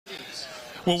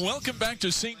Well, welcome back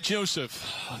to St. Joseph,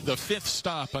 the fifth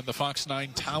stop on the Fox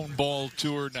 9 Town Ball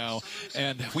Tour now.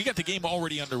 And we got the game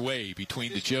already underway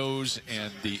between the Joes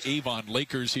and the Avon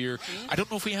Lakers here. I don't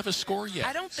know if we have a score yet.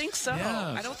 I don't think so.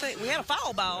 Yeah. I don't think we had a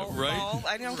foul ball. Right.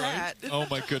 I know that. Oh,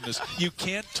 my goodness. You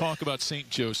can't talk about St.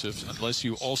 Joseph's unless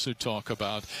you also talk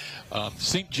about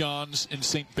St. John's and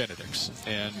St. Benedict's.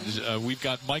 And we've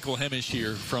got Michael Hemish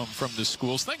here from the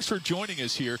schools. Thanks for joining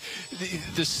us here.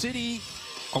 The city,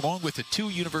 along with the two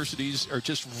universities, are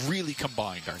just really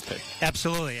combined, aren't they?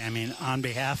 Absolutely. I mean, on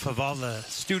behalf of all the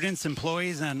students,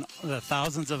 employees, and the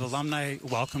thousands of alumni,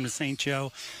 welcome to St.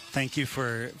 Joe. Thank you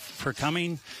for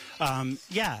coming.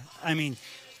 Yeah, I mean,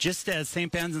 just as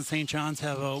St. Ben's and St. John's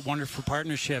have a wonderful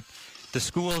partnership, the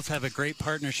schools have a great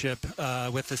partnership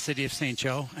with the city of St.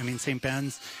 Joe. I mean, St.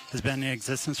 Ben's has been in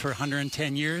existence for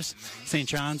 110 years, St.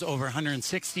 John's over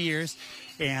 160 years,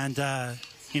 and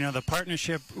you know, the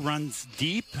partnership runs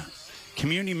deep.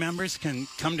 Community members can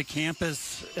come to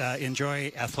campus,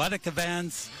 enjoy athletic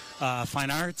events, fine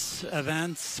arts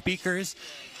events, speakers,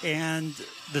 and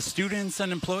the students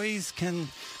and employees can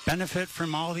benefit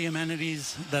from all the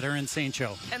amenities that are in St.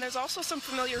 Joe. And there's also some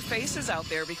familiar faces out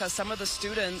there because some of the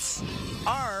students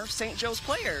are St. Joe's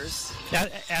players.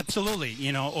 Absolutely.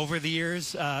 You know, over the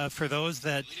years, for those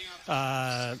that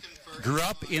grew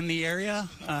up in the area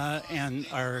and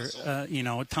are, you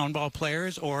know, town ball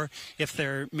players, or if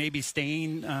they're maybe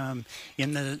staying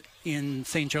in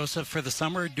St. Joseph for the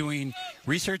summer doing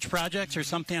research projects or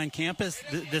something on campus,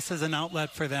 this is an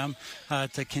outlet for them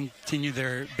to continue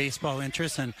their baseball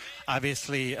interests. And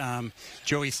obviously,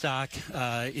 Joey Stock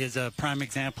is a prime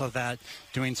example of that,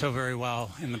 doing so very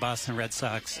well in the Boston Red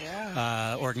Sox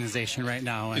organization right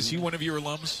now. Is he one of your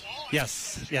alums?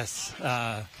 Yes, yes.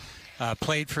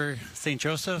 Played for St.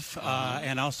 Joseph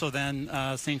and also then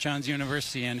St. John's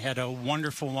University, and had a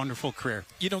wonderful, wonderful career.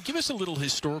 You know, give us a little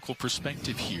historical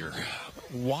perspective here.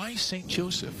 Why St.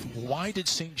 Joseph? Why did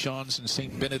St. John's and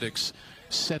St. Benedict's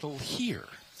settle here?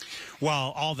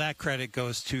 Well, all that credit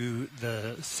goes to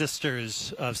the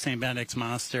sisters of St. Benedict's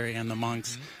Monastery and the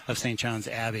monks of St. John's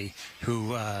Abbey,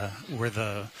 who were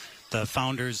the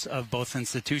founders of both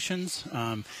institutions.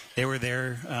 They were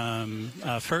there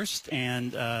first,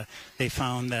 and they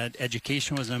found that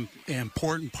education was an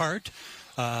important part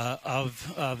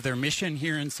of their mission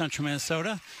here in central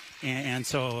Minnesota. And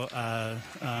so,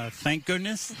 thank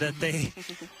goodness that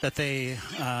they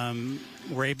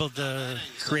were able to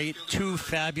create two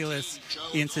fabulous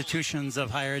institutions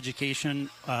of higher education.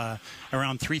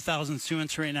 Around 3,000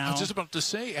 students right now. I was just about to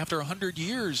say, after 100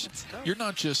 years, you're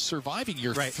not just surviving,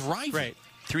 you're thriving. Right.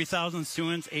 3,000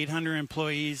 students, 800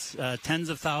 employees, tens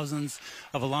of thousands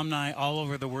of alumni all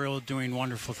over the world doing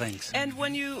wonderful things. And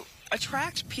when you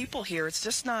attract people here, it's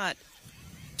just not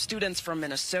students from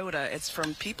Minnesota, it's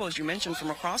from people, as you mentioned,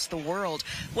 from across the world.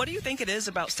 What do you think it is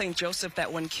about St. Joseph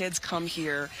that when kids come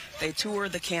here, they tour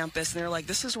the campus and they're like,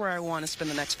 this is where I want to spend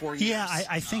the next 4 years? Yeah,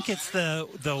 I think it's the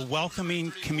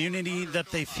welcoming community that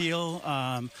they feel.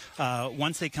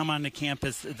 Once they come onto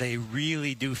campus, they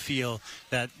really do feel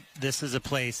that this is a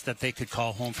place that they could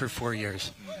call home for 4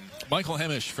 years. Michael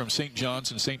Hemish from St.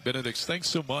 John's and St. Benedict's, thanks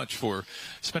so much for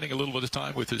spending a little bit of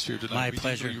time with us here tonight. My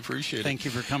pleasure. We appreciate it. Thank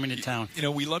you for coming to town. You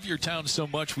know, we love your town so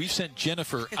much. We've sent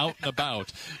Jennifer out and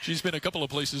about. She's been a couple of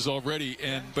places already,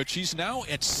 but she's now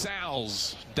at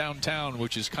Sal's downtown,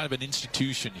 which is kind of an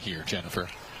institution here, Jennifer.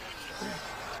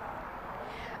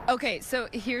 Okay, so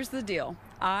here's the deal.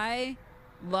 I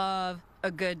love a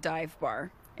good dive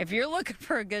bar. If you're looking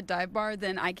for a good dive bar,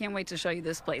 then I can't wait to show you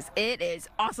this place. It is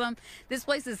awesome. This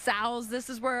place is Sal's. This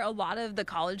is where a lot of the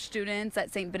college students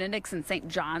at St. Benedict's and St.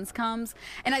 John's comes.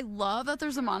 And I love that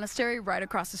there's a monastery right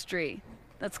across the street.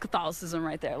 That's Catholicism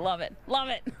right there. Love it. Love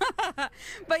it.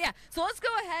 But yeah, so let's go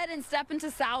ahead and step into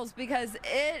Sal's because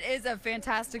it is a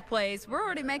fantastic place. We're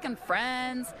already making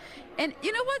friends. And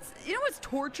you know what's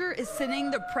torture is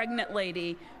sending the pregnant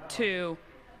lady to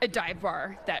a dive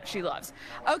bar that she loves.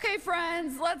 Okay,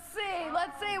 friends, let's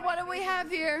see, what do we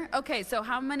have here? Okay, so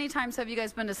how many times have you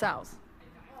guys been to Sal's?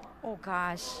 Oh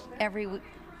gosh, every week.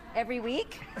 Every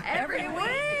week, all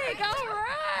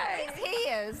right. He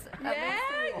is.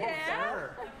 Yeah.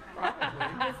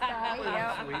 This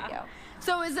guy, yep.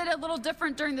 So is it a little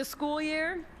different during the school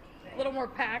year? A little more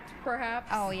packed, perhaps?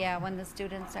 Oh yeah, when the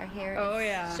students are here. Oh it's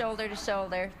yeah. Shoulder to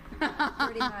shoulder.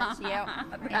 Pretty much, yep.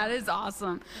 That is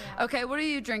awesome. Yeah. Okay, what are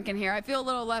you drinking here? I feel a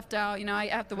little left out. You know, I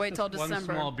have to wait till December. One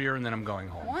small beer and then I'm going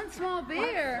home. One small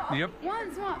beer? Yep.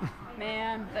 One small.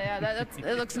 Man, yeah,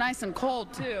 it looks nice and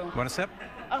cold too. Want a sip?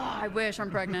 Oh, I wish I'm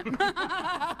pregnant.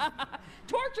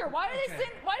 Torture. Why do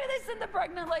they send the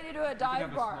pregnant lady to a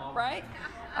dive bar, right?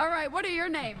 All right, what are your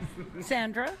names?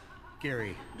 Sandra.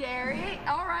 Gary. Gary.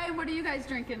 All right, what are you guys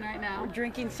drinking right now? We're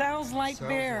drinking Sal's Light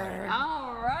Beer.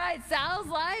 All right, Sal's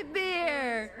Light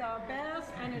Beer. It's the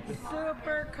best, and it's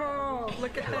super cold.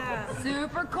 Look at that.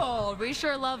 Super cold. We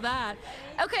sure love that.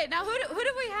 Okay, now who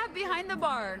do we have behind the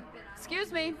bar?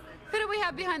 Excuse me. Who do we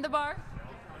have behind the bar?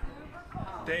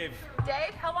 Dave.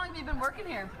 Dave, how long have you been working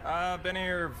here? Been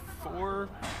here 4,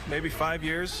 maybe 5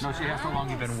 years. No, she asked how long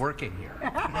you've been working here. 3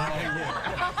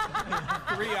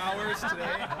 hours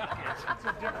today.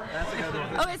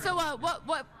 Okay, so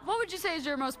what would you say is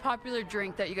your most popular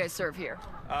drink that you guys serve here?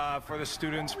 For the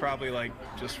students, probably like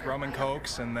just rum and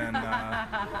cokes, and then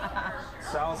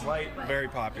Sal's Light, very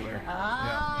popular.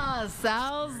 Ah,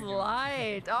 Sal's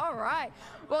Light. All right.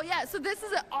 Well, yeah, so this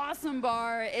is an awesome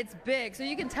bar. It's big, so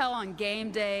you can tell on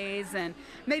game days and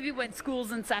maybe when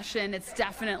school's in session, it's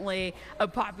definitely a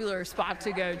popular spot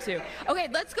to go to. Okay,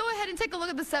 let's go ahead and take a look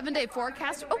at the 7-day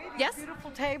forecast. Oh, yes?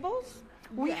 Beautiful tables.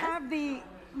 We have the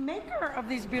maker of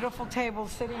these beautiful tables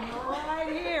sitting right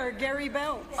here, Gary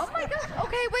Belts. Oh my God.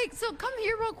 Okay, wait. So come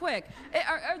here real quick.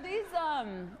 Are these?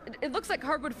 It looks like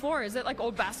hardwood floor. Is it like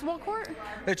old basketball court?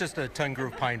 It's just a ton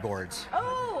groove pine boards.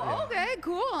 Oh, okay,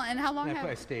 cool. And how long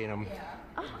I stay in them.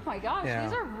 Oh my gosh, Yeah.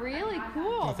 these are really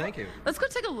cool. Oh, thank you. Let's go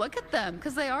take a look at them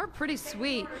because they are pretty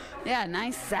sweet. Yeah,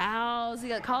 nice Sal's. You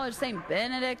got College St.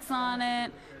 Benedict's on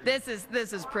it. This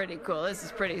is pretty cool. This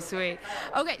is pretty sweet.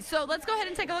 Okay, so let's go ahead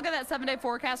and take a look at that 7-day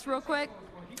forecast real quick.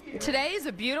 Today is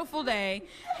a beautiful day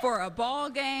for a ball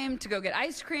game, to go get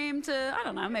ice cream, to, I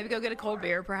don't know, maybe go get a cold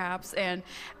beer perhaps. And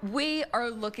we are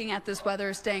looking at this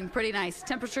weather staying pretty nice.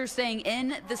 Temperature staying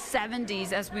in the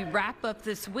 70s as we wrap up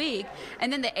this week.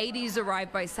 And then the 80s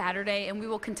arrive by Saturday, and we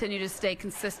will continue to stay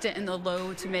consistent in the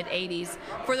low to mid 80s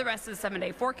for the rest of the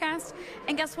 7-day forecast.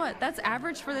 And guess what? That's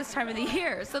average for this time of the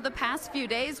year. So the past few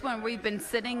days when we've been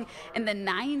sitting in the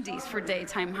 90s for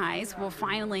daytime highs, we'll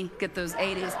finally get those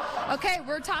 80s. Okay,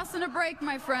 we're tossing a break,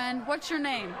 my friend. What's your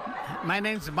name? My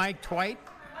name's Mike Twite.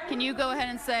 Can you go ahead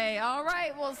and say, all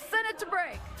right, we'll send it to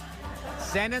break.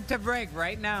 Send it to break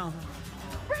right now.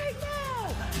 Right now.